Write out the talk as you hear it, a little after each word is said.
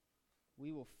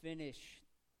we will finish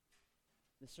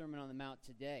the Sermon on the Mount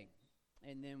today.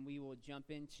 And then we will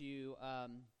jump into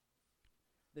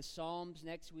the Psalms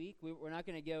next week. We're not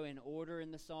going to go in order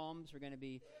in the Psalms. We're going to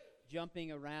be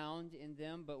jumping around in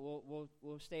them, but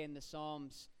we'll stay in the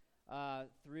Psalms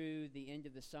through the end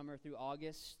of the summer, through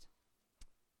August.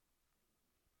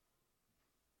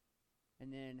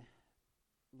 And then,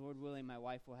 Lord willing, my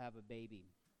wife will have a baby.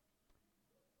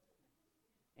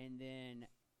 And then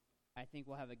I think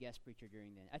we'll have a guest preacher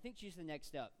during then. I think she's the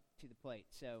next up to the plate,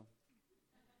 so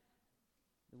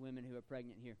the women who are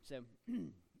pregnant here. So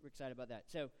we're excited about that.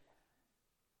 So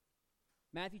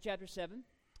Matthew chapter 7,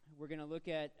 we're going to look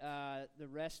at the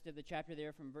rest of the chapter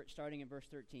there from starting in verse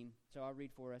 13. So I'll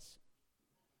read for us.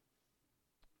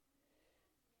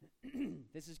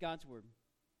 This is God's word.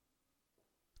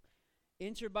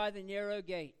 Enter by the narrow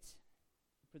gate,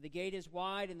 for the gate is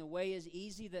wide and the way is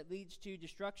easy that leads to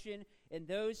destruction, and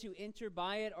those who enter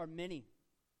by it are many.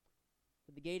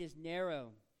 For the gate is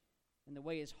narrow and the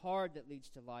way is hard that leads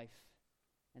to life,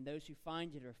 and those who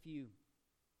find it are few.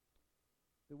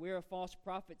 Beware of false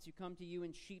prophets who come to you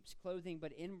in sheep's clothing,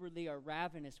 but inwardly are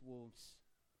ravenous wolves.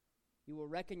 You will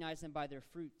recognize them by their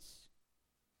fruits.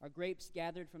 Are grapes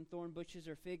gathered from thorn bushes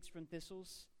or figs from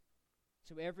thistles?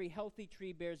 So every healthy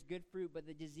tree bears good fruit, but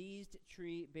the diseased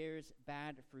tree bears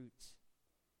bad fruit.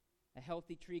 A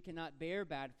healthy tree cannot bear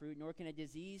bad fruit, nor can a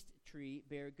diseased tree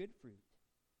bear good fruit.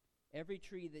 Every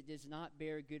tree that does not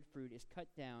bear good fruit is cut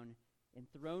down and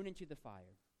thrown into the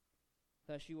fire.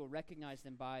 Thus you will recognize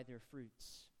them by their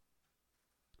fruits.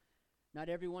 Not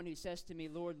everyone who says to me,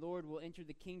 Lord, Lord, will enter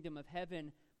the kingdom of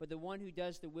heaven, but the one who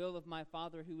does the will of my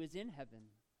Father who is in heaven.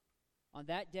 On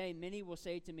that day many will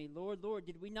say to me, Lord, Lord,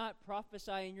 did we not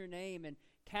prophesy in your name and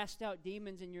cast out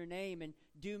demons in your name and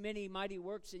do many mighty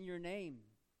works in your name?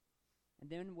 And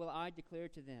then will I declare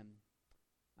to them,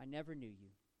 I never knew you.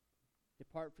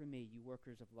 Depart from me, you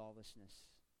workers of lawlessness.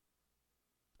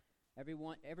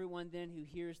 Everyone then who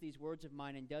hears these words of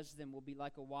mine and does them will be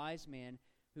like a wise man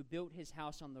who built his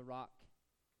house on the rock.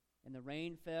 And the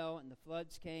rain fell, and the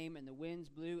floods came, and the winds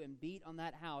blew and beat on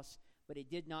that house, but it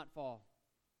did not fall,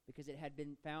 because it had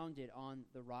been founded on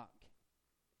the rock.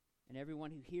 And everyone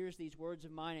who hears these words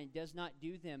of mine and does not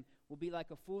do them will be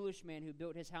like a foolish man who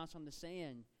built his house on the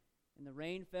sand. And the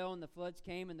rain fell, and the floods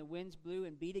came, and the winds blew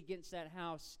and beat against that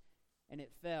house, and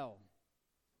it fell,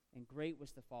 and great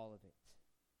was the fall of it.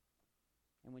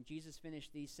 And when Jesus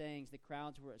finished these sayings, the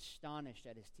crowds were astonished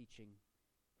at his teaching,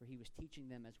 for he was teaching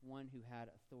them as one who had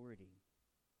authority,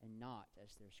 and not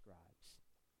as their scribes.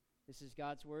 This is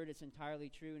God's word. It's entirely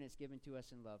true, and it's given to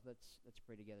us in love. Let's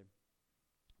pray together.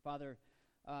 Father,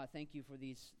 thank you for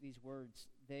these words.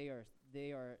 They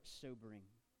are sobering.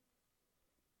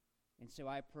 And so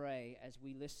I pray, as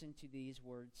we listen to these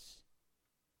words,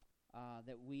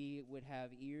 that we would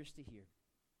have ears to hear,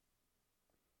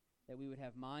 that we would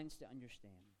have minds to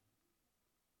understand,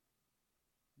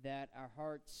 that our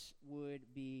hearts would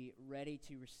be ready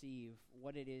to receive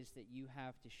what it is that you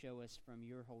have to show us from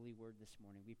your holy word this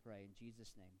morning. We pray in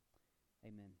Jesus' name.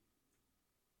 Amen.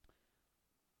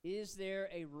 Is there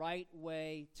a right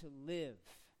way to live?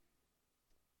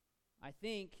 I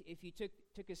think if you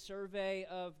took a survey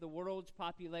of the world's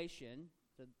population,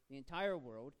 the entire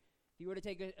world, if you were to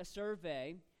take a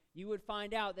survey, you would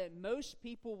find out that most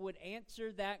people would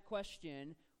answer that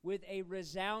question with a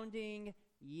resounding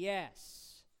yes.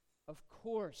 Of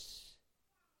course.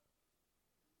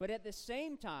 But at the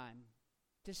same time,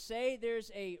 to say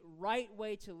there's a right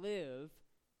way to live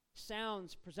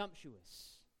sounds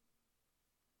presumptuous.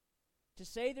 To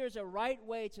say there's a right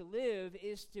way to live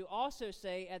is to also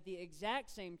say at the exact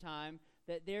same time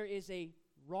that there is a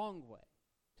wrong way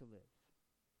to live.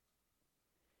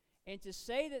 And to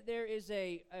say that there is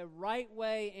a right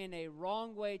way and a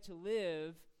wrong way to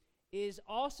live is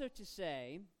also to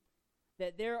say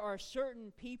that there are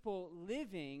certain people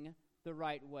living the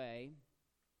right way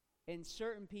and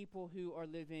certain people who are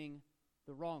living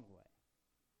the wrong way.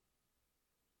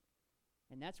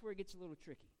 And that's where it gets a little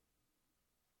tricky.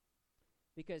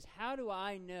 Because how do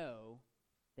I know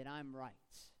that I'm right?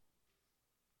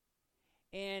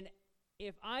 And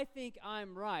if I think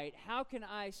I'm right, how can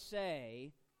I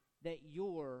say that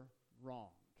you're wrong?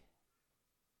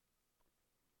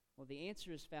 Well, the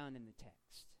answer is found in the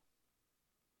text.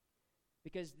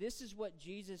 Because this is what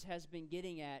Jesus has been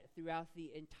getting at throughout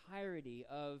the entirety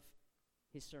of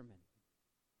his sermon.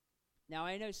 Now,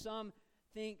 I know some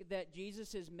think that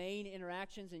Jesus' main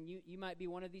interactions, and you might be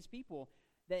one of these people,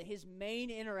 that his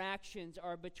main interactions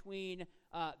are between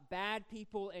bad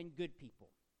people and good people.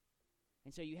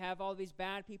 And so you have all these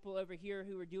bad people over here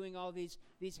who are doing all these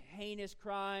heinous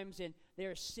crimes, and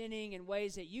they're sinning in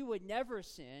ways that you would never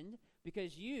sin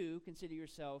because you consider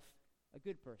yourself a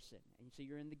good person. And so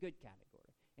you're in the good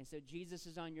category. And so Jesus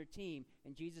is on your team,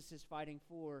 and Jesus is fighting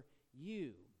for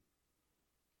you.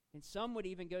 And some would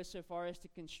even go so far as to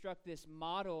construct this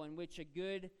model in which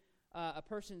a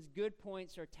person's good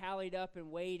points are tallied up and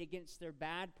weighed against their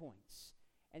bad points.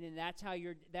 And then that's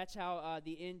how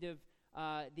the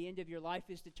end of your life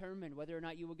is determined, whether or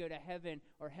not you will go to heaven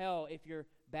or hell if your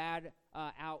bad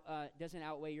doesn't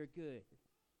outweigh your good,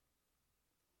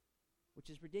 which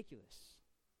is ridiculous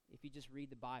if you just read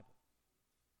the Bible.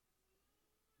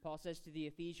 Paul says to the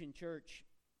Ephesian church,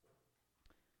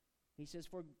 he says,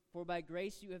 For by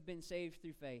grace you have been saved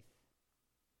through faith,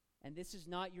 and this is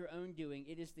not your own doing,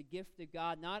 it is the gift of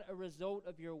God, not a result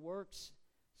of your works,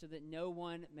 so that no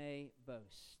one may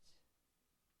boast.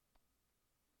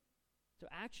 So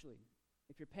actually,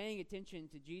 if you're paying attention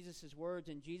to Jesus' words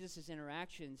and Jesus'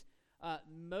 interactions,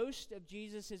 most of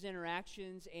Jesus'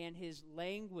 interactions and his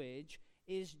language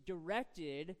is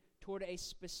directed toward a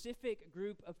specific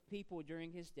group of people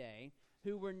during his day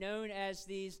who were known as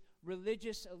these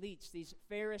religious elites, these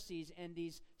Pharisees and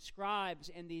these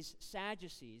scribes and these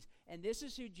Sadducees. And this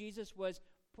is who Jesus was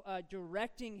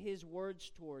directing his words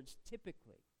towards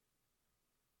typically.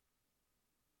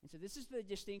 And so this is the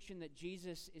distinction that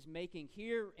Jesus is making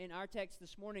here in our text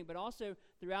this morning, but also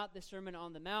throughout the Sermon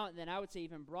on the Mount, and then I would say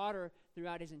even broader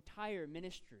throughout his entire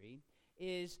ministry,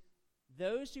 is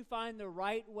those who find the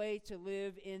right way to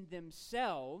live in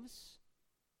themselves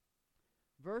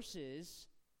versus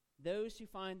those who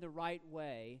find the right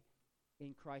way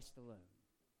in Christ alone.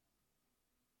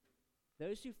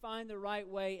 Those who find the right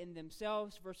way in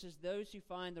themselves versus those who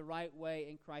find the right way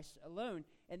in Christ alone.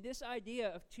 And this idea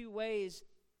of two ways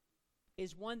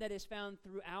is one that is found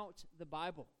throughout the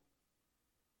Bible.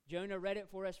 Jonah read it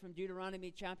for us from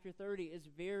Deuteronomy chapter 30. It's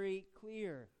very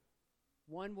clear.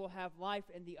 One will have life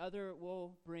and the other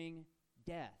will bring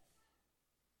death.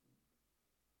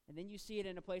 And then you see it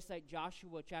in a place like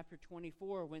Joshua chapter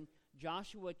 24 when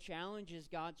Joshua challenges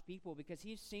God's people because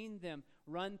he's seen them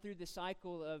run through the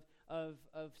cycle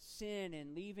of sin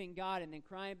and leaving God and then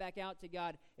crying back out to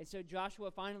God. And so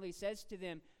Joshua finally says to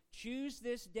them, choose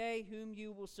this day whom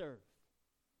you will serve.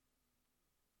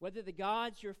 Whether the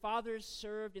gods your fathers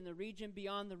served in the region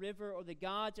beyond the river or the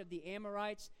gods of the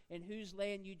Amorites in whose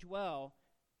land you dwell.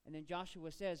 And then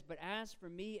Joshua says, but as for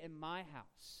me and my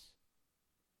house,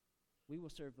 we will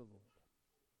serve the Lord.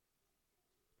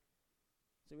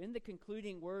 So in the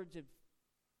concluding words of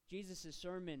Jesus'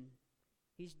 sermon,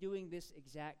 he's doing this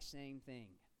exact same thing.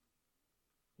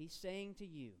 He's saying to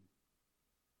you,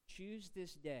 choose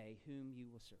this day whom you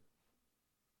will serve.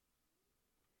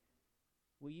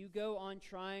 Will you go on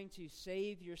trying to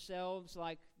save yourselves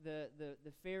like the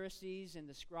Pharisees and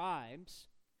the scribes?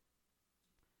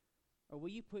 Or will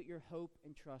you put your hope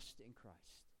and trust in Christ?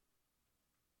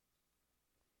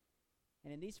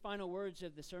 And in these final words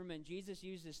of the sermon, Jesus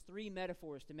uses three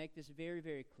metaphors to make this very,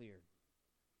 very clear,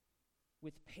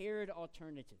 with paired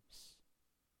alternatives,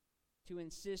 to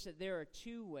insist that there are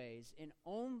two ways and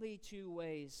only two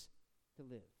ways to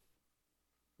live.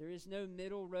 There is no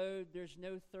middle road. There's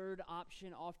no third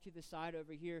option off to the side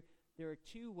over here. There are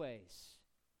two ways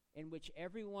in which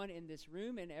everyone in this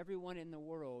room and everyone in the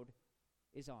world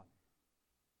is on.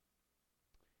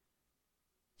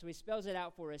 So he spells it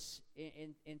out for us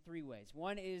in three ways.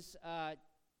 One is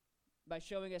by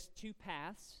showing us two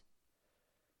paths,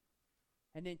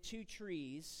 and then two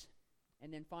trees,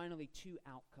 and then finally two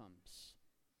outcomes.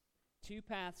 Two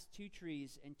paths, two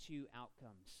trees, and two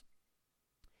outcomes.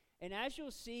 And as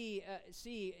you'll see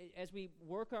as we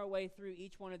work our way through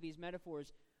each one of these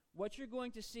metaphors, what you're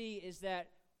going to see is that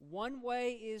one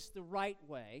way is the right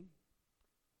way,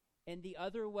 and the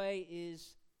other way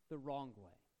is the wrong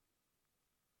way.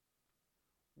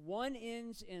 One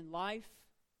ends in life,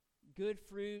 good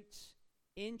fruits,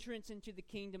 entrance into the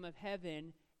kingdom of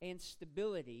heaven, and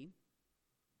stability.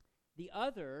 The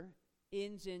other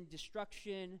ends in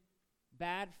destruction,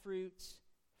 bad fruits,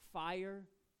 fire,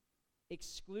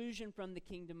 exclusion from the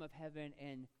kingdom of heaven,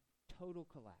 and total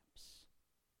collapse.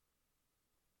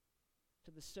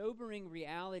 So the sobering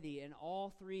reality in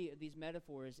all three of these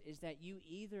metaphors is that you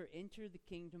either enter the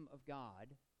kingdom of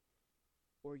God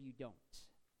or you don't.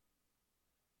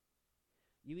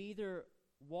 You either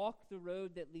walk the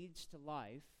road that leads to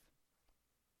life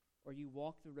or you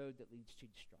walk the road that leads to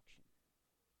destruction.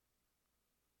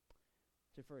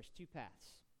 So first, two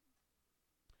paths.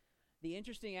 The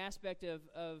interesting aspect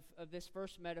of this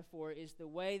first metaphor is the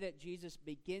way that Jesus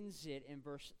begins it in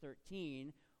verse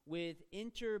 13 with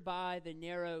enter by the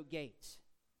narrow gate.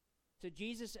 So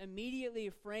Jesus immediately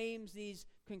frames these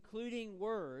concluding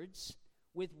words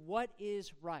with what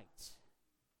is right.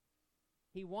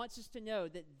 He wants us to know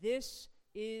that this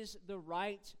is the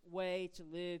right way to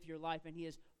live your life, and he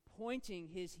is pointing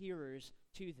his hearers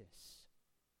to this.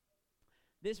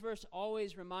 This verse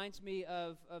always reminds me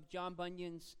of John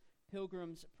Bunyan's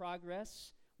Pilgrim's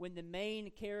Progress, when the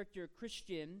main character,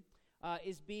 Christian,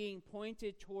 is being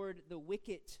pointed toward the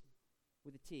wicket,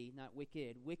 with a T, not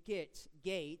wicked, wicket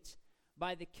gate,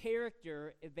 by the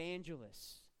character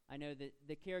Evangelist. I know that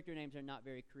the character names are not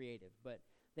very creative, but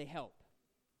they help.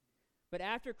 But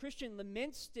after Christian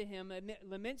laments to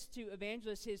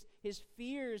Evangelist his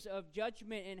fears of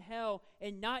judgment and hell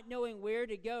and not knowing where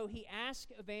to go, he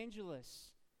asks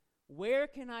Evangelist, "Where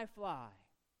can I fly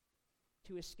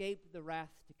to escape the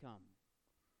wrath to come?"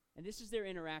 And this is their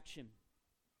interaction.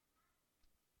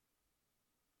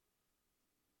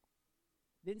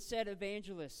 Then said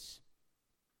Evangelist,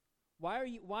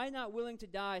 Why not willing to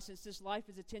die, since this life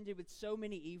is attended with so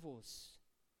many evils?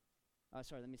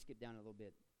 Let me skip down a little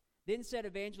bit. Then said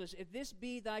Evangelist, "If this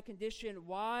be thy condition,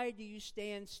 why do you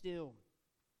stand still?"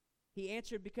 He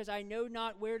answered, "Because I know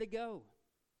not where to go."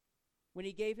 Then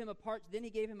he gave him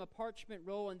a parchment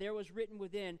roll, and there was written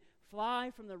within, "Fly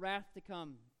from the wrath to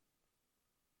come."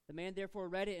 The man therefore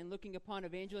read it, and looking upon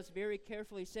Evangelist very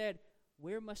carefully said,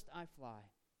 "Where must I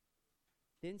fly?"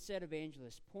 Then said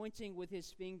Evangelist, pointing with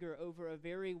his finger over a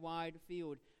very wide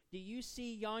field, "Do you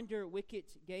see yonder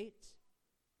wicket gate?"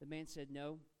 The man said,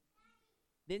 "No."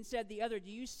 Then said the other,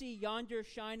 "Do you see yonder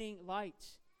shining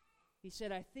light?" He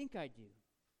said, "I think I do."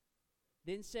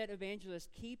 Then said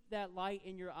Evangelist, "Keep that light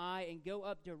in your eye and go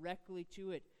up directly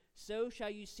to it. So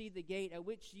shall you see the gate at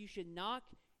which you should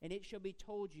knock, and it shall be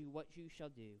told you what you shall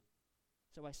do."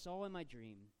 So I saw in my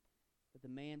dream that the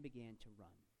man began to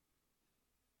run.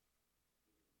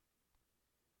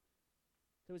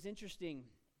 So it's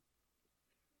interesting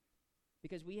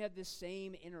because we have this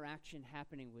same interaction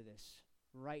happening with us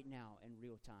right now in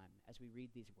real time as we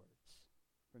read these words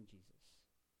from Jesus.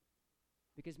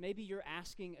 Because maybe you're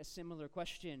asking a similar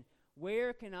question: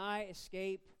 where can I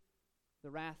escape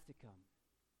the wrath to come?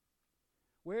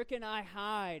 Where can I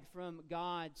hide from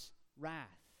God's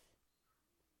wrath?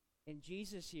 And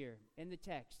Jesus here in the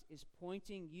text is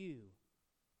pointing you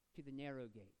to the narrow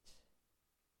gate.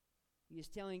 He is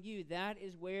telling you that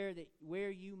is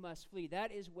where you must flee.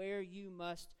 That is where you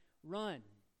must run.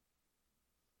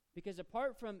 Because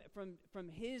apart from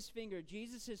his finger,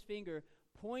 Jesus' finger,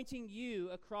 pointing you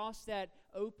across that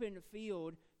open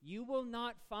field, you will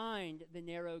not find the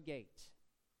narrow gate.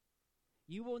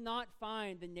 You will not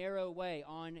find the narrow way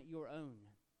on your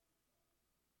own.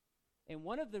 And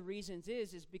one of the reasons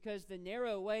is because the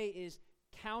narrow way is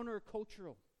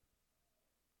countercultural.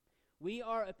 We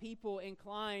are a people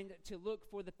inclined to look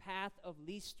for the path of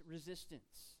least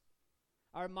resistance.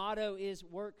 Our motto is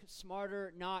work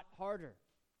smarter, not harder.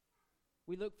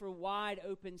 We look for wide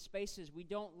open spaces. We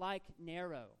don't like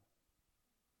narrow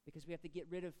because we have to get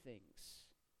rid of things.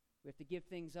 We have to give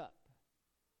things up.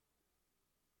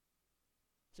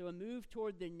 So a move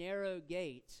toward the narrow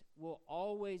gate will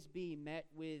always be met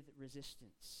with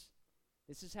resistance.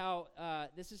 This is how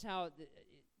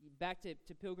back to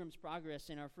Pilgrim's Progress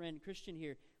and our friend Christian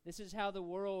here, this is how the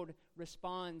world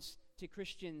responds to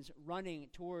Christians running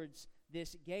towards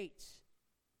this gate.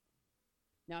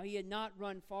 Now he had not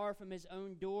run far from his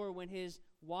own door when his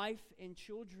wife and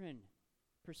children,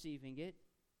 perceiving it,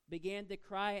 began to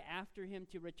cry after him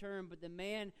to return. But the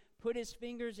man put his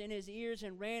fingers in his ears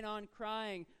and ran on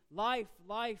crying, "Life,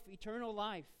 life, eternal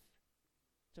life."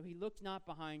 So he looked not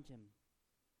behind him,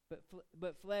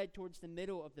 but fled towards the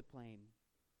middle of the plain.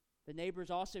 The neighbors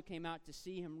also came out to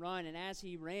see him run, and as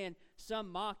he ran,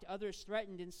 some mocked, others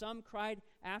threatened, and some cried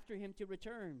after him to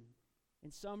return,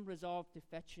 and some resolved to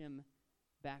fetch him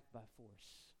back by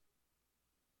force.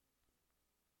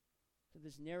 So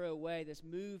this narrow way, this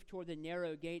move toward the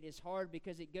narrow gate is hard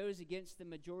because it goes against the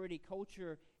majority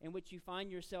culture in which you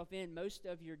find yourself in most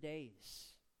of your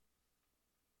days.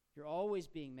 You're always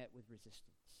being met with resistance.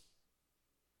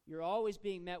 You're always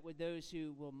being met with those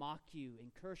who will mock you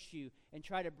and curse you and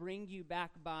try to bring you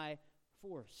back by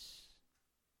force.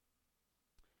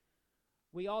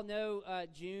 We all know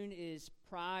June is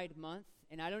Pride Month,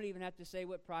 and I don't even have to say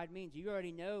what pride means. You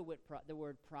already know what the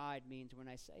word pride means when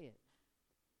I say it.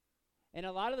 And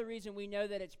a lot of the reason we know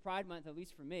that it's Pride Month, at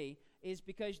least for me, is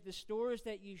because the stores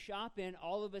that you shop in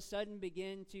all of a sudden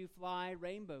begin to fly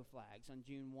rainbow flags on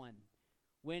June 1,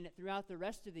 when throughout the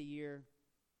rest of the year,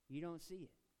 you don't see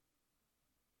it.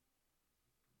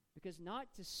 Because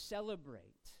not to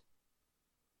celebrate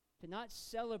To not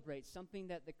celebrate something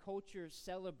that the culture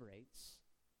celebrates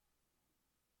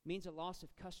means a loss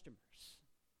of customers,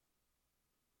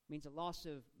 means a loss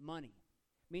of money,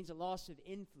 means a loss of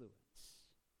influence.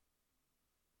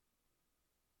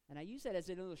 And I use that as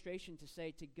an illustration to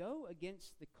say to go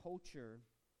against the culture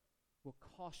will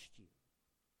cost you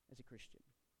as a Christian.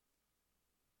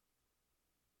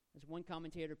 As one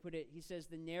commentator put it, he says,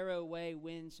 the narrow way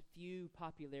wins few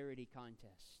popularity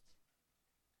contests.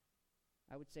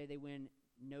 I would say they win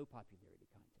no popularity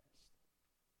contest.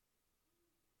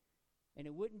 And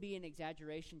it wouldn't be an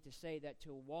exaggeration to say that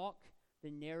to walk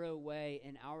the narrow way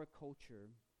in our culture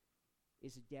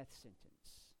is a death sentence.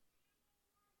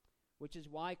 Which is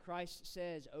why Christ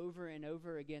says over and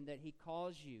over again that he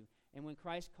calls you. And when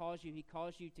Christ calls you, he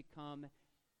calls you to come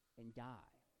and die.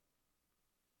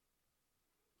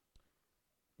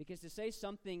 Because to say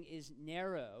something is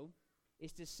narrow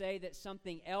is to say that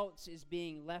something else is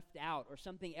being left out or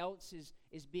something else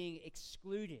is being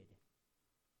excluded.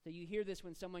 So you hear this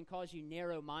when someone calls you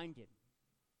narrow-minded.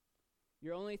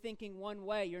 You're only thinking one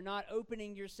way. You're not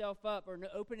opening yourself up or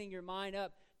opening your mind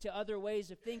up to other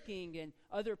ways of thinking and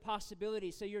other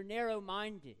possibilities. So you're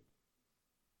narrow-minded.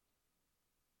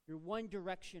 You're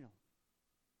one-directional.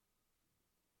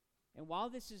 And while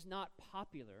this is not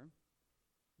popular,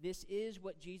 this is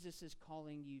what Jesus is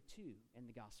calling you to in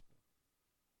the gospel.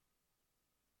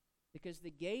 Because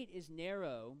the gate is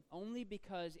narrow only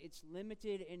because it's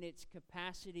limited in its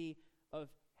capacity of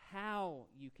how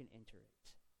you can enter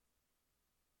it.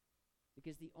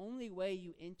 Because the only way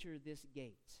you enter this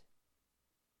gate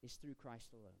is through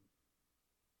Christ alone.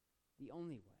 The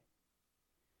only way.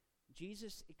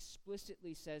 Jesus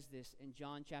explicitly says this in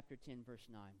John chapter 10, verse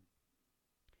 9.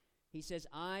 He says,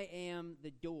 I am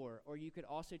the door, or you could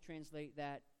also translate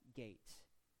that gate.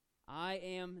 I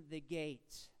am the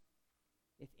gate.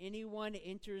 If anyone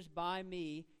enters by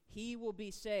me, he will be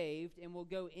saved and will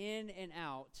go in and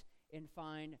out and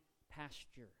find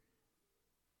pasture.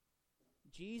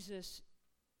 Jesus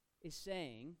is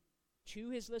saying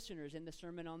to his listeners in the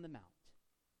Sermon on the Mount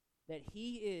that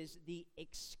he is the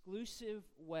exclusive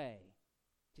way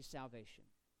to salvation.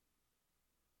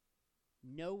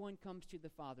 No one comes to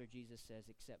the Father, Jesus says,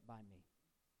 except by me.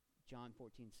 John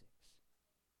 14:6.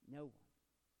 No one.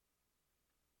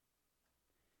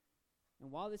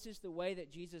 And while this is the way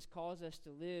that Jesus calls us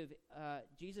to live,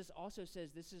 Jesus also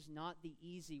says this is not the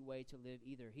easy way to live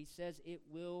either. He says it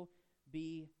will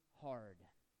be hard.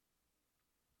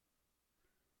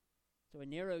 So a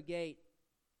narrow gate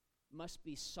must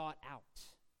be sought out.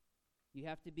 You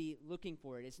have to be looking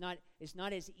for it. It's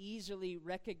not as easily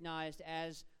recognized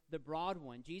as the broad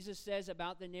one. Jesus says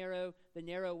about the narrow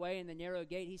way and the narrow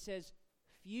gate, he says,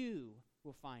 few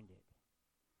will find it.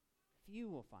 Few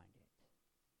will find it.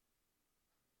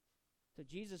 So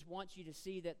Jesus wants you to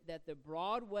see that the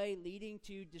broad way leading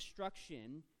to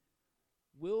destruction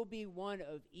will be one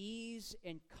of ease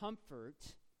and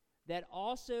comfort that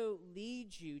also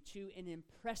leads you to an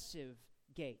impressive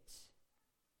gate.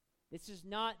 This is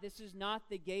not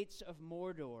the gates of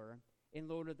Mordor in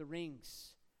Lord of the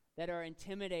Rings that are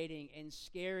intimidating and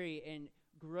scary and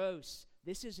gross.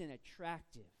 This is an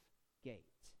attractive gate.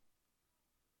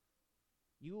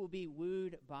 You will be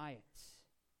wooed by it.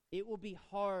 It will be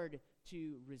hard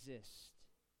to resist.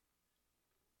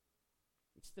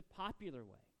 It's the popular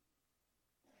way.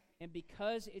 And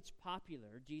because it's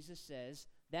popular, Jesus says,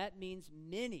 that means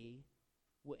many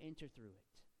will enter through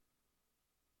it.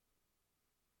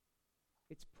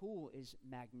 Its pull is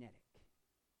magnetic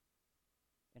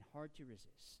and hard to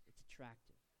resist. It's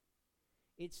attractive.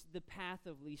 It's the path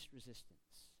of least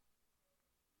resistance.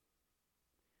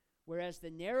 Whereas the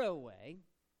narrow way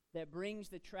that brings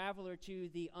the traveler to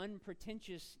the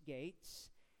unpretentious gates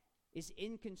is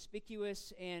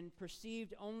inconspicuous and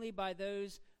perceived only by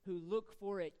those who look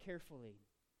for it carefully.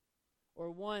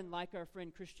 Or one, like our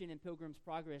friend Christian in Pilgrim's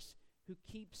Progress, who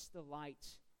keeps the light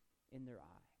in their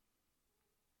eye.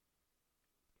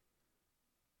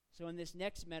 So in this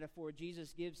next metaphor,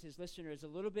 Jesus gives his listeners a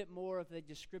little bit more of the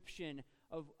description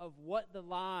of what the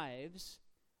lives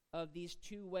of these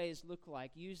two ways look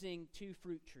like, using two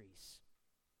fruit trees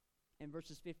in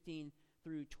verses 15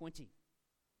 through 20.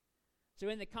 So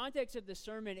in the context of the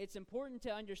sermon, it's important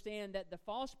to understand that the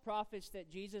false prophets that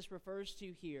Jesus refers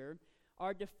to here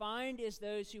are defined as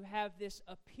those who have this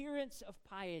appearance of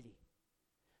piety.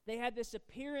 They have this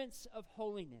appearance of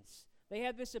holiness. They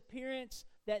have this appearance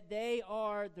that they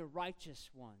are the righteous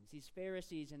ones, these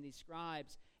Pharisees and these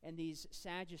scribes and these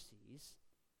Sadducees.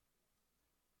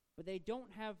 But they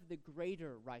don't have the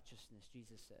greater righteousness,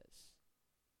 Jesus says.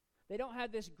 They don't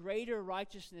have this greater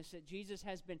righteousness that Jesus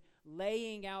has been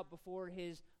laying out before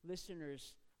his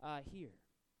listeners here.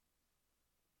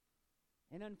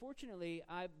 And unfortunately,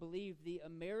 I believe the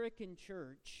American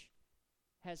church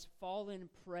has fallen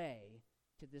prey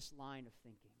to this line of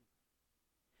thinking,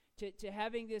 to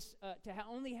having this,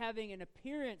 only having an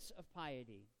appearance of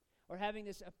piety or having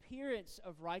this appearance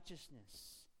of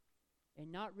righteousness,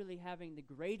 and not really having the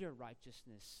greater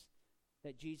righteousness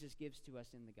that Jesus gives to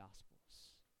us in the Gospels.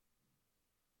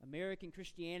 American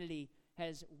Christianity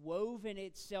has woven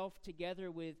itself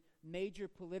together with major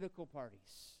political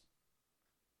parties,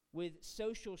 with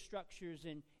social structures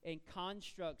and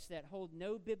constructs that hold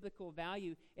no biblical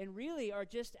value and really are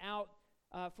just out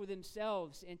for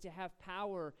themselves and to have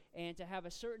power and to have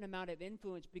a certain amount of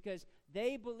influence because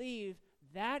they believe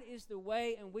that is the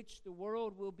way in which the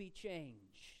world will be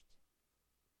changed.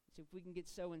 So if we can get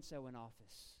so-and-so in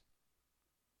office.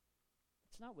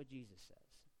 That's not what Jesus says.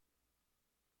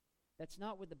 That's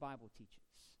not what the Bible teaches.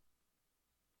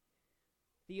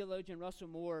 Theologian Russell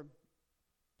Moore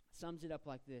sums it up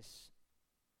like this.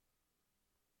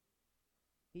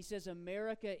 He says,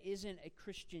 America isn't a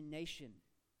Christian nation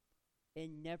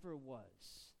and never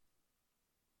was.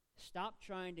 Stop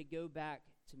trying to go back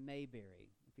to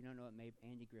Mayberry. If you don't know what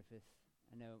Andy Griffith,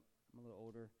 I know I'm a little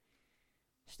older.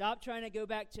 Stop trying to go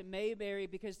back to Mayberry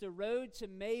because the road to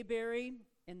Mayberry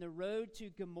and the road to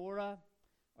Gomorrah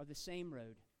are the same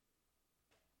road.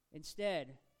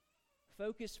 Instead,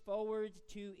 focus forward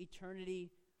to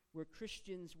eternity where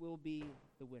Christians will be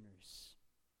the winners.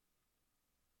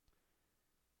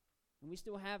 And we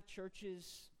still have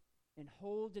churches and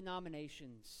whole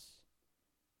denominations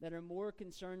that are more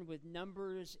concerned with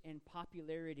numbers and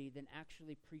popularity than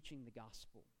actually preaching the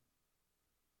gospel.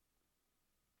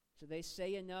 So they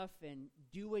say enough and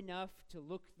do enough to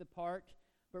look the part,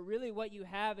 but really what you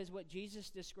have is what Jesus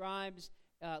describes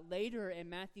later in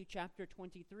Matthew chapter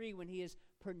 23 when he is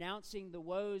pronouncing the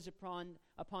woes upon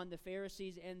the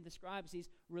Pharisees and the scribes, these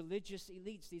religious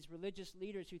elites, these religious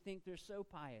leaders who think they're so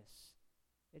pious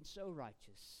and so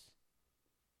righteous.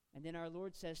 And then our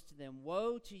Lord says to them,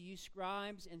 "Woe to you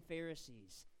scribes and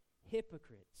Pharisees,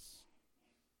 hypocrites,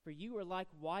 for you are like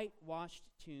whitewashed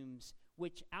tombs,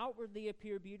 which outwardly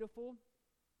appear beautiful,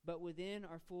 but within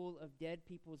are full of dead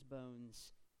people's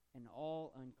bones and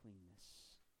all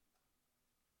uncleanness."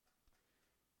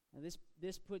 Now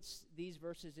this puts these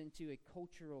verses into a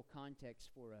cultural context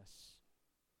for us.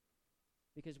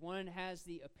 Because one has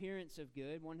the appearance of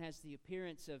good, one has the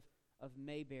appearance of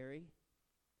Mayberry,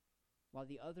 while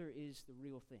the other is the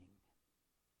real thing.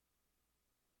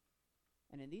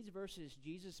 And in these verses,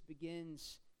 Jesus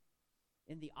begins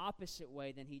in the opposite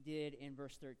way than he did in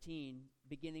verse 13,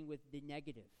 beginning with the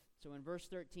negative. So in verse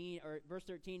 13,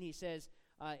 he says,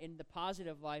 in the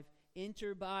positive life,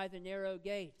 enter by the narrow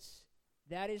gates.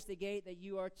 That is the gate that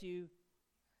you are to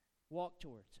walk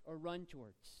towards or run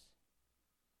towards.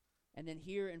 And then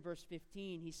here in verse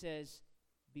 15, he says,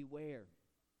 beware.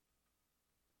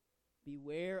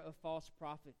 Beware of false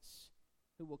prophets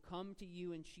who will come to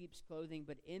you in sheep's clothing,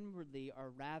 but inwardly are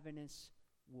ravenous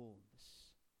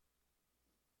wolves.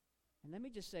 And let me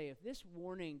just say, if this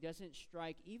warning doesn't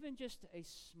strike even just a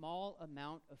small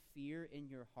amount of fear in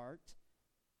your heart,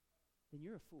 then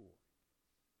you're a fool.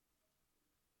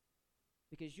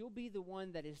 Because you'll be the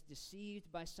one that is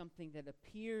deceived by something that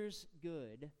appears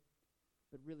good,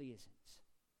 but really isn't.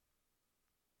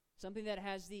 Something that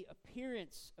has the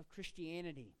appearance of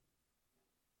Christianity.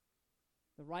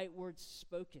 The right words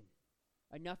spoken,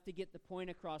 enough to get the point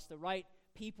across, the right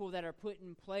people that are put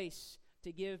in place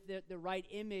to give the right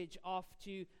image off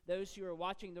to those who are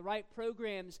watching, the right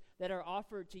programs that are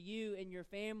offered to you and your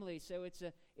family, so it's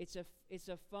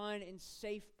a fun and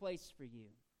safe place for you.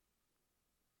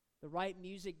 The right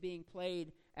music being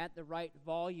played at the right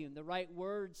volume, the right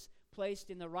words placed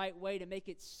in the right way to make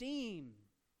it seem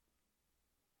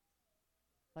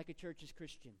like a church is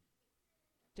Christian.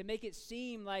 To make it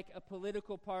seem like a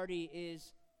political party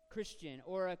is Christian,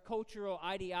 or a cultural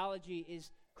ideology is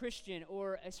Christian,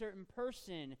 or a certain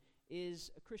person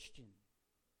is a Christian.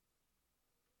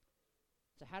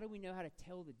 So how do we know how to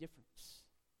tell the difference?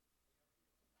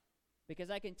 Because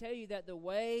I can tell you that the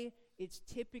way it's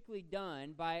typically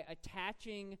done, by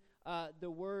attaching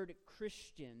the word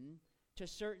Christian to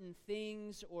certain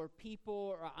things or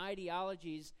people or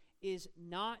ideologies, is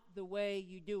not the way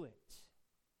you do it.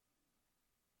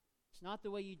 It's not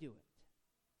the way you do it.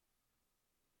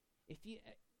 If you,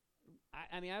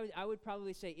 I would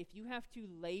probably say if you have to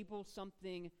label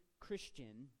something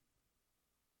Christian,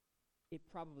 it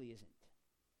probably isn't.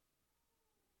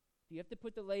 If you have to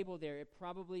put the label there, it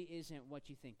probably isn't what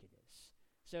you think it is.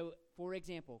 So, for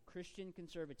example, Christian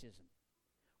conservatism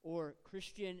or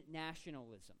Christian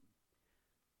nationalism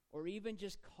or even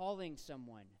just calling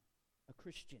someone a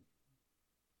Christian.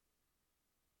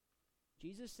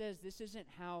 Jesus says this isn't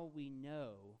how we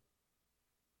know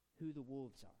who the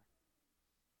wolves are.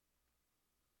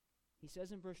 He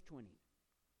says in verse 20,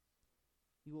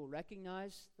 you will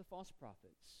recognize the false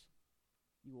prophets.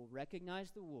 You will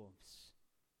recognize the wolves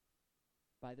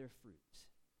by their fruit.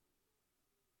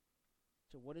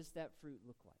 So what does that fruit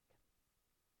look like?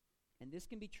 And this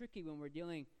can be tricky when we're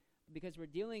dealing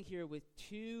here with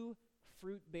two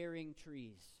fruit-bearing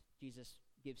trees Jesus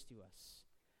gives to us.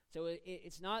 So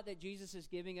it's not that Jesus is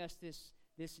giving us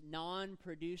this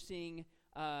non-producing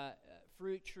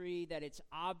fruit tree that it's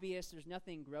obvious there's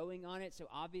nothing growing on it, so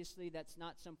obviously that's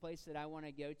not some place that I want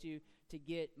to go to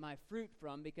get my fruit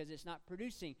from because it's not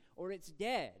producing, or it's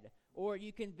dead, or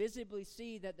you can visibly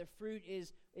see that the fruit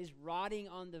is rotting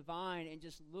on the vine and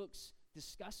just looks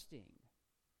disgusting.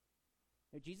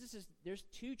 Now, there's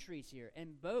two trees here,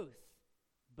 and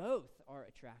both are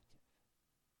attractive.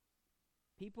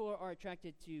 People are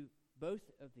attracted to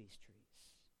both of these trees.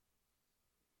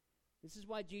 This is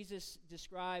why Jesus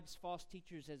describes false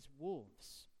teachers as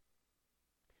wolves.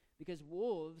 Because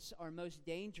wolves are most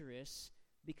dangerous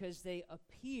because they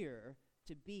appear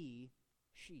to be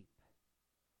sheep.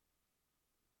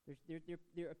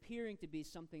 They're appearing to be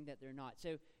something that they're not.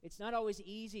 So it's not always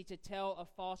easy to tell a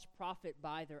false prophet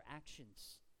by their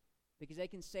actions, because they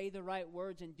can say the right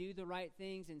words and do the right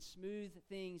things and smooth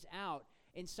things out.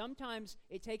 And sometimes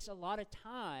it takes a lot of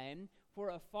time for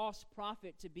a false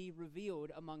prophet to be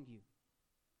revealed among you.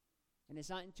 And it's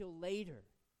not until later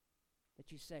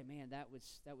that you say, man, that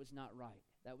was not right.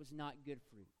 That was not good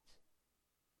fruit.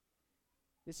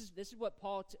 This is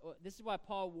why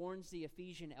Paul warns the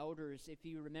Ephesian elders. If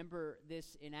you remember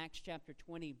this in Acts chapter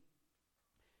 20,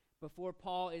 before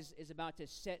Paul is about to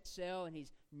set sail and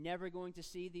he's never going to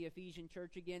see the Ephesian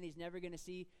church again, he's never going to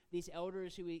see these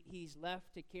elders who he's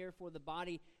left to care for the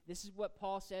body. This is what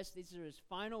Paul says. These are his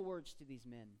final words to these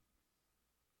men.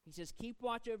 He says, keep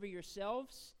watch over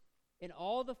yourselves and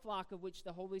all the flock of which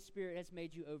the Holy Spirit has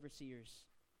made you overseers.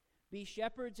 Be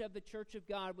shepherds of the church of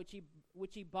God,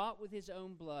 which he bought with his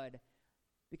own blood.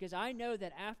 Because I know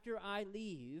that after I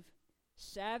leave,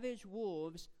 savage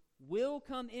wolves will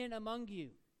come in among you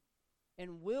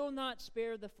and will not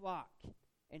spare the flock.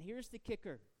 And here's the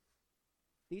kicker.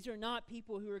 These are not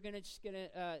people who are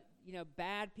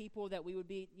bad people that we would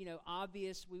be,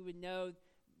 obvious. We would know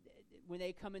when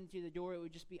they come into the door, it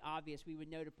would just be obvious. We would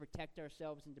know to protect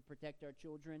ourselves and to protect our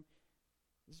children.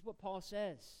 This is what Paul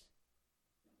says.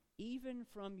 Even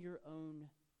from your own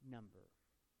number.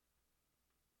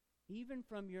 Even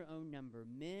from your own number,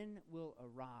 men will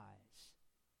arise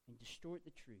and distort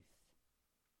the truth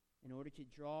in order to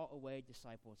draw away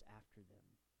disciples after them.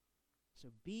 So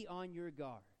be on your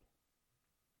guard,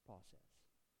 Paul says.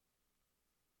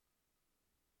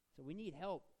 So we need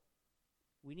help.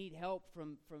 We need help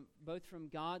from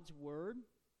God's word,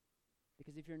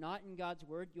 because if you're not in God's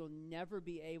word, you'll never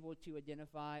be able to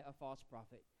identify a false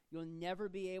prophet. You'll never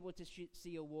be able to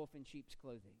see a wolf in sheep's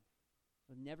clothing.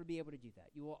 You'll never be able to do that.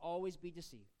 You will always be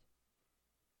deceived.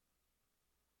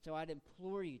 So I'd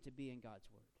implore you to be in God's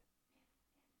word.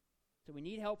 So we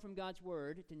need help from God's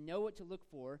word to know what to look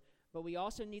for, but we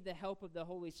also need the help of the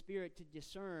Holy Spirit to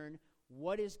discern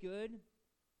what is good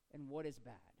and what is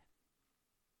bad.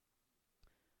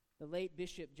 The late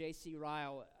Bishop J.C.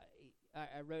 Ryle,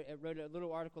 I wrote a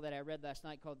little article that I read last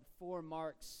night called 4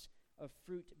 Marks of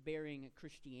Fruit-Bearing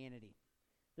Christianity.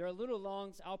 They're a little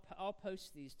long, so I'll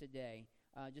post these today,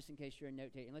 just in case you're a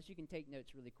note taker, unless you can take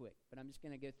notes really quick. But I'm just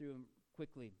going to go through them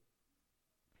quickly.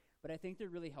 But I think they're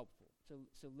really helpful,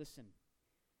 so listen.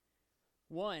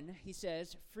 1, he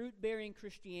says, fruit-bearing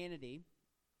Christianity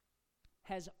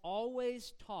has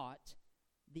always taught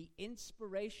the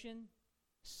inspiration,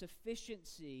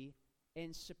 sufficiency,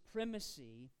 and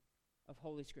supremacy of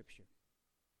Holy Scripture.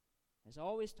 Has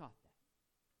always taught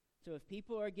that. So if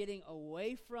people are getting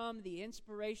away from the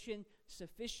inspiration,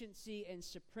 sufficiency, and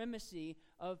supremacy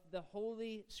of the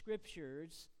Holy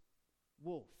Scriptures,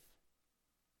 wolf,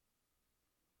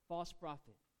 false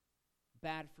prophet,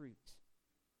 bad fruit.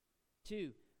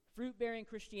 2, fruit-bearing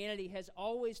Christianity has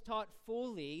always taught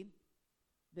fully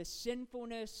the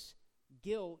sinfulness,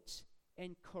 guilt,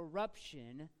 and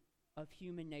corruption of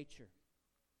human nature.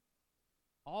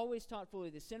 Always taught fully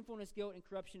the sinfulness, guilt, and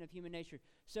corruption of human nature.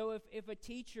 So if a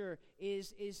teacher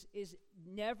is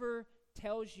never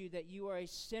tells you that you are a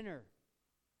sinner,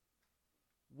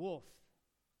 wolf,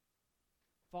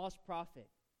 false prophet,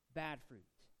 bad fruit.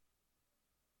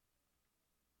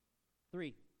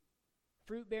 3,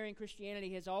 fruit-bearing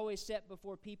Christianity has always set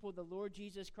before people the Lord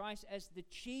Jesus Christ as the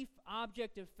chief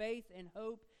object of faith and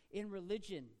hope in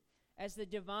religion. as the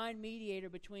divine mediator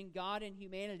between God and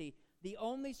humanity, the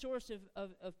only source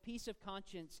of peace of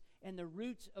conscience and the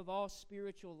root of all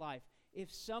spiritual life.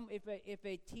 If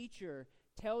a teacher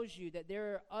tells you that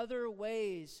there are other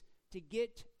ways to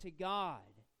get to God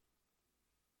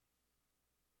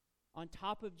on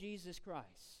top of Jesus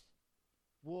Christ,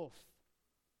 wolf,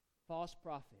 false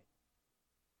prophet,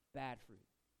 bad fruit.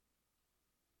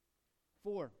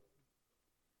 4,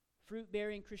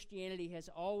 fruit-bearing Christianity has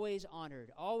always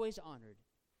honored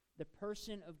the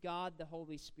person of God, the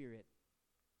Holy Spirit,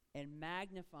 and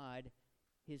magnified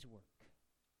his work.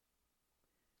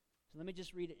 So let me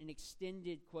just read an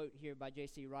extended quote here by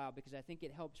J.C. Ryle, because I think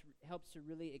it helps to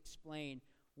really explain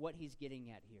what he's getting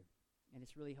at here, and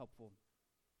it's really helpful.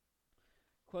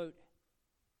 Quote,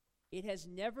 "It has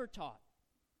never taught,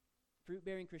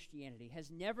 fruit-bearing Christianity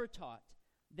has never taught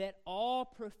that all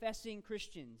professing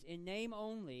Christians, in name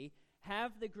only,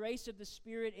 have the grace of the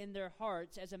Spirit in their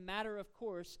hearts as a matter of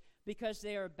course because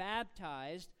they are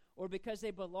baptized, or because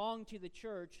they belong to the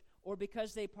church, or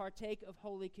because they partake of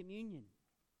Holy Communion.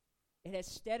 It has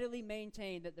steadily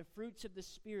maintained that the fruits of the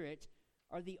Spirit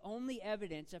are the only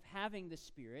evidence of having the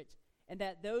Spirit, and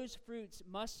that those fruits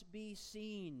must be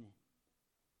seen,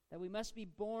 that we must be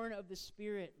born of the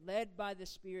Spirit, led by the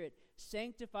Spirit,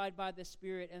 sanctified by the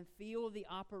Spirit, and feel the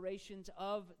operations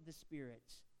of the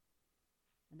Spirit,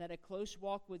 and that a close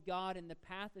walk with God in the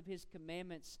path of his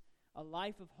commandments, a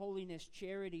life of holiness,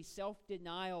 charity,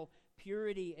 self-denial,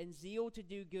 purity, and zeal to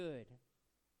do good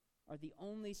are the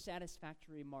only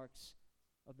satisfactory marks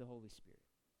of the Holy Spirit."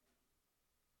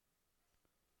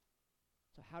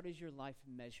 So how does your life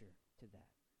measure to that?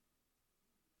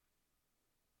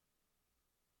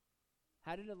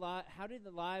 How did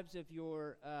the lives of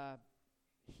your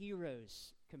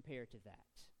heroes compare to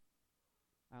that?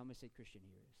 I almost said Christian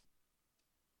heroes.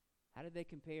 How did they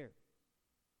compare?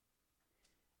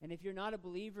 And if you're not a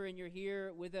believer and you're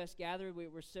here with us gathered,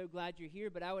 we're so glad you're here.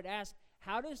 But I would ask,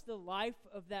 how does the life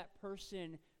of that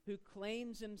person who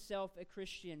claims himself a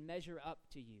Christian measure up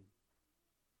to you?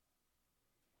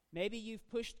 Maybe you've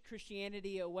pushed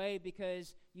Christianity away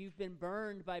because you've been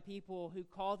burned by people who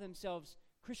call themselves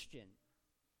Christian,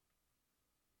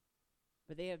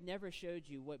 but they have never showed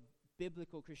you what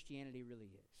biblical Christianity really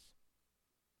is.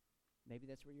 Maybe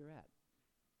that's where you're at.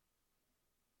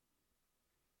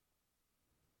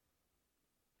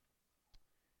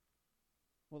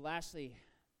 Well, lastly,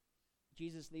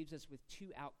 Jesus leaves us with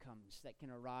 2 outcomes that can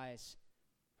arise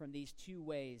from these 2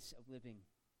 ways of living.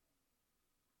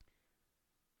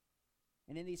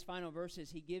 And in these final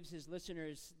verses, he gives his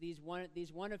listeners these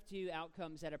one of 2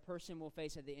 outcomes that a person will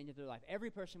face at the end of their life. Every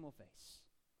person will face.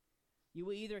 You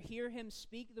will either hear him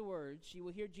speak the words, you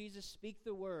will hear Jesus speak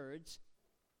the words,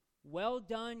 "Well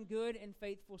done, good and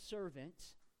faithful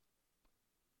servant,"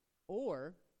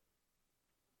 or,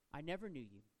 "I never knew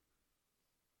you.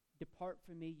 Depart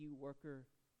from me, you worker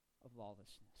of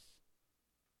lawlessness."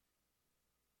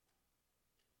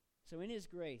 So in his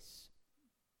grace,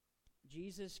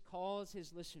 Jesus calls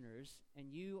his listeners,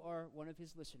 and you are one of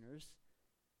his listeners,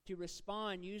 to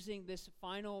respond using this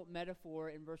final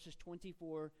metaphor in verses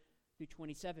 24 through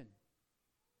 27,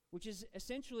 which is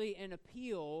essentially an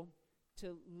appeal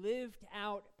to lived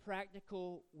out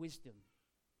practical wisdom.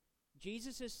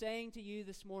 Jesus is saying to you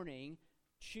this morning,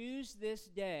 choose this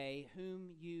day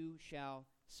whom you shall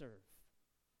serve.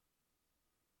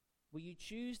 Will you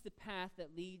choose the path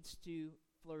that leads to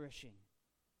flourishing,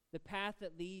 the path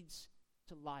that leads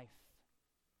to life?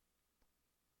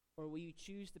 Or will you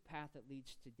choose the path that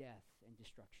leads to death and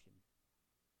destruction?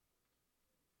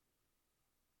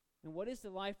 And what is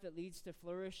the life that leads to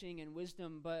flourishing and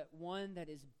wisdom but one that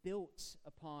is built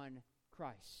upon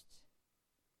Christ?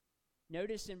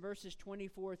 Notice in verses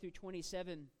 24 through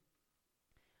 27,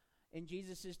 in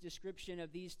Jesus' description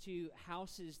of these 2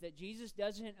 houses, that Jesus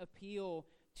doesn't appeal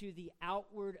to the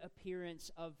outward appearance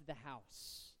of the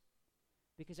house.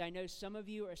 Because I know some of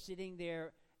you are sitting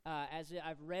there, as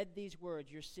I've read these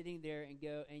words, you're sitting there and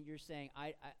you're saying,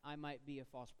 I might be a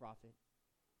false prophet.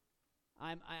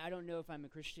 I don't know if I'm a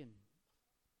Christian.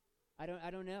 I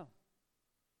don't know.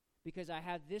 Because I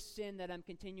have this sin that I'm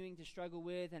continuing to struggle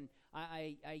with, and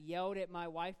I yelled at my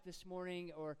wife this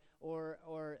morning, or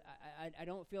I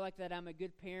don't feel like that I'm a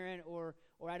good parent, or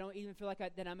I don't even feel like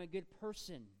that I'm a good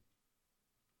person.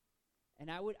 And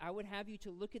I would have you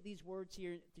to look at these words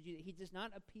here. He does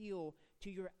not appeal to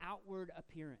your outward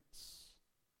appearance.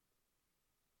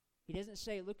 He doesn't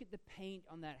say, look at the paint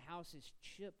on that house is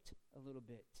chipped a little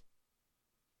bit.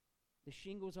 The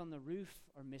shingles on the roof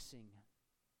are missing.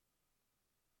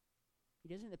 He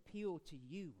doesn't appeal to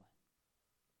you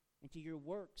and to your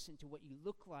works and to what you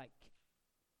look like.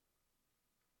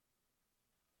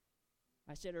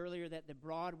 I said earlier that the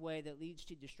broad way that leads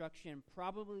to destruction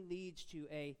probably leads to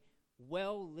a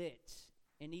well-lit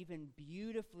and even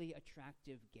beautifully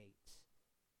attractive gate.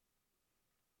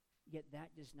 Yet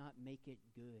that does not make it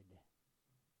good.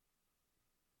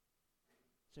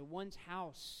 So one's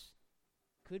house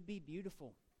could be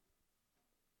beautiful,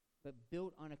 but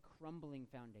built on a crumbling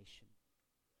foundation.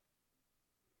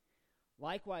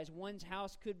 Likewise, one's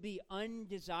house could be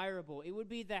undesirable. It would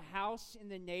be the house in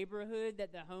the neighborhood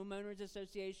that the homeowners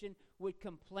association would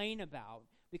complain about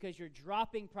because you're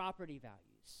dropping property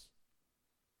values.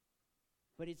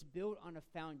 But it's built on a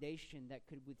foundation that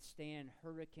could withstand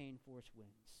hurricane-force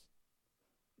winds.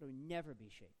 It will never be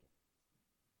shaken.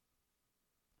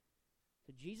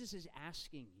 So Jesus is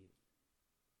asking you,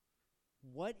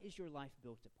 what is your life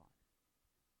built upon?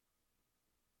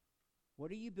 What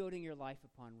are you building your life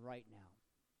upon right now?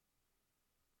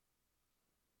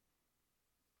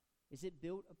 Is it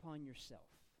built upon yourself?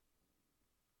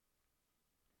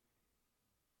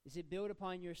 Is it built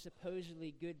upon your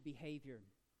supposedly good behavior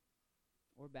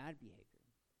or bad behavior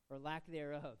or lack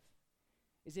thereof?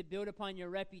 Is it built upon your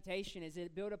reputation? Is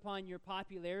it built upon your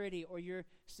popularity or your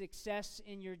success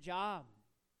in your job?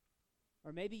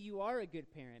 Or maybe you are a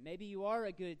good parent. Maybe you are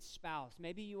a good spouse.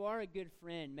 Maybe you are a good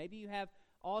friend. Maybe you have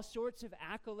all sorts of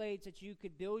accolades that you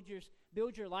could build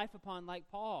your life upon, like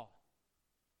Paul.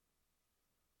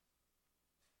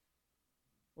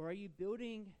 Or are you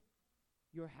building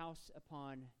your house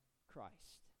upon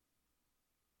Christ?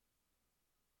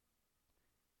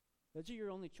 Those are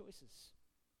your only choices.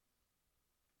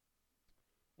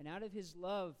 And out of his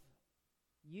love,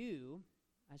 you,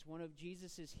 as one of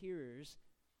Jesus' hearers,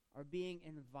 are being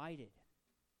invited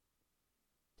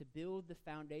to build the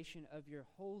foundation of your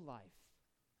whole life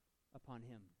upon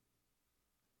him,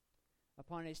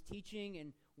 upon his teaching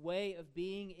and way of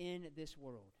being in this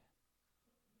world.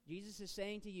 Jesus is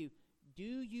saying to you, do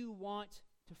you want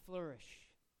to flourish?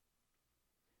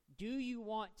 Do you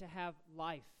want to have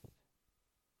life?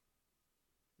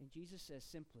 And Jesus says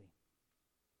simply,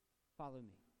 follow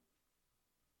me,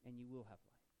 and you will have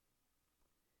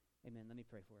life. Amen. Let me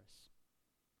pray for us.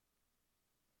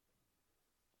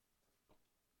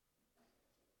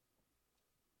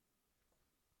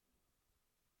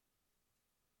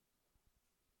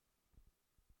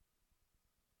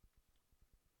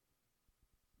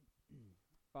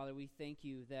 Father, we thank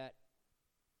you that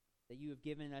you have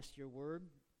given us your word.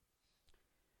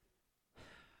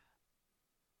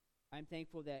 I'm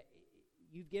thankful that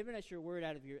you've given us your word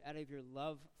out of your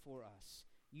love for us.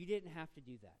 You didn't have to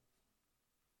do that.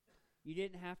 You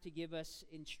didn't have to give us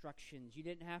instructions. You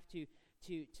didn't have to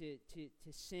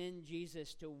send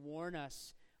Jesus to warn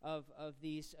us of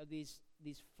these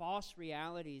false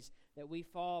realities that we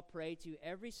fall prey to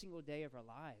every single day of our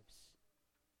lives.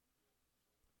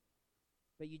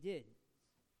 But you did.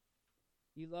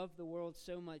 You loved the world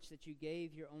so much that you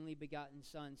gave your only begotten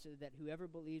Son so that whoever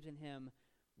believes in him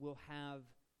will have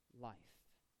life.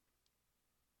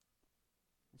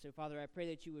 And so, Father, I pray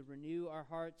that you would renew our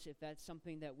hearts if that's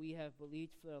something that we have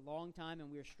believed for a long time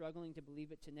and we're struggling to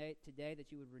believe it today,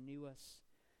 that you would renew us.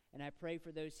 And I pray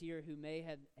for those here who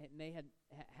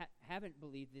haven't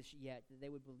believed this yet, that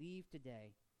they would believe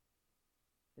today,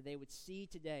 that they would see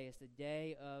today as the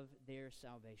day of their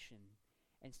salvation,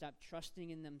 and stop trusting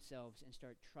in themselves and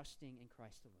start trusting in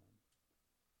Christ alone.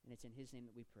 And it's in his name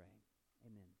that we pray.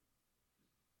 Amen.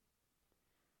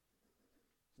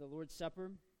 So the Lord's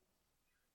Supper